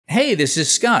Hey, this is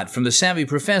Scott from The Savvy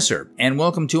Professor, and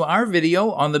welcome to our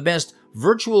video on the best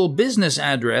virtual business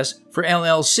address for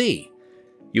LLC.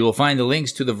 You will find the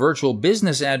links to the virtual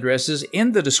business addresses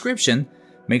in the description.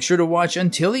 Make sure to watch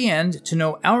until the end to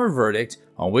know our verdict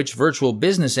on which virtual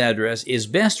business address is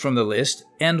best from the list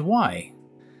and why.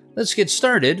 Let's get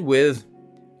started with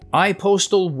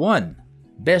iPostal1,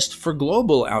 best for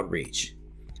global outreach.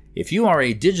 If you are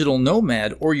a digital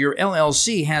nomad or your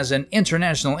LLC has an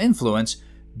international influence,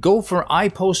 go for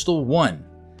iPostal1.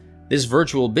 This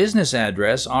virtual business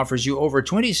address offers you over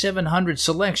 2,700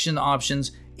 selection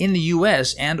options in the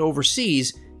US and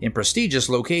overseas in prestigious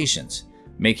locations,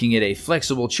 making it a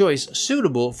flexible choice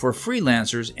suitable for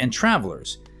freelancers and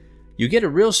travelers. You get a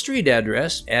real street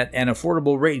address at an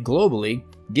affordable rate globally,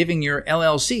 giving your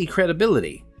LLC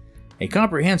credibility. A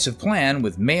comprehensive plan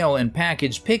with mail and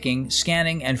package picking,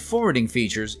 scanning, and forwarding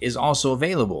features is also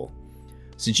available.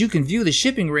 Since you can view the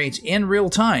shipping rates in real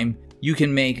time, you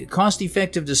can make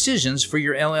cost-effective decisions for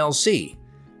your LLC.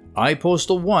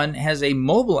 iPostal1 has a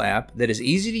mobile app that is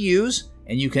easy to use,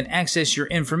 and you can access your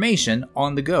information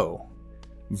on the go.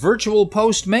 Virtual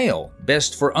Post Mail,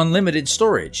 best for unlimited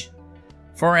storage.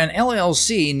 For an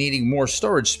LLC needing more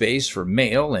storage space for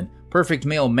mail and perfect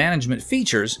mail management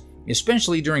features,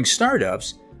 especially during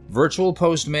startups, Virtual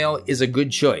Post Mail is a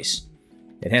good choice.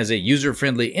 It has a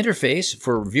user-friendly interface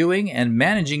for viewing and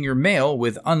managing your mail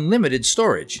with unlimited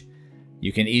storage.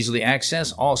 You can easily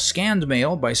access all scanned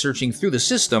mail by searching through the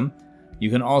system.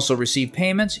 You can also receive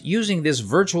payments using this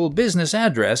virtual business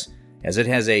address, as it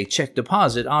has a check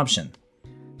deposit option.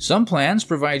 Some plans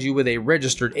provide you with a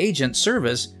registered agent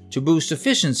service to boost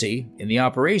efficiency in the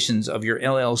operations of your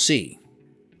LLC.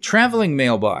 Traveling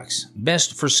Mailbox,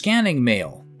 best for scanning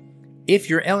mail. If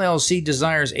your LLC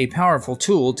desires a powerful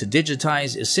tool to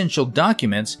digitize essential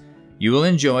documents, you will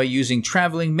enjoy using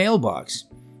Traveling Mailbox.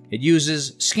 It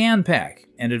uses ScanPack,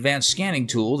 an advanced scanning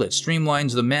tool that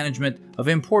streamlines the management of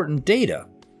important data.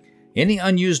 Any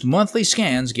unused monthly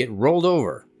scans get rolled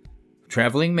over.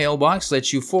 Traveling Mailbox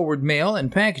lets you forward mail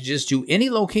and packages to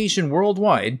any location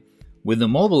worldwide. With the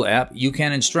mobile app, you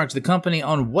can instruct the company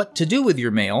on what to do with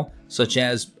your mail, such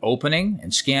as opening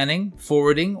and scanning,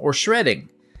 forwarding, or shredding.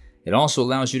 It also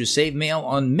allows you to save mail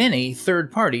on many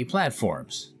third-party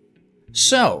platforms.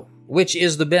 So, which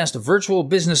is the best virtual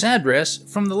business address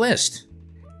from the list?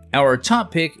 Our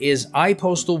top pick is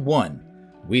iPostal1.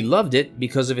 We loved it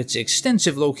because of its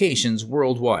extensive locations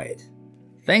worldwide.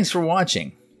 Thanks for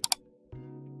watching.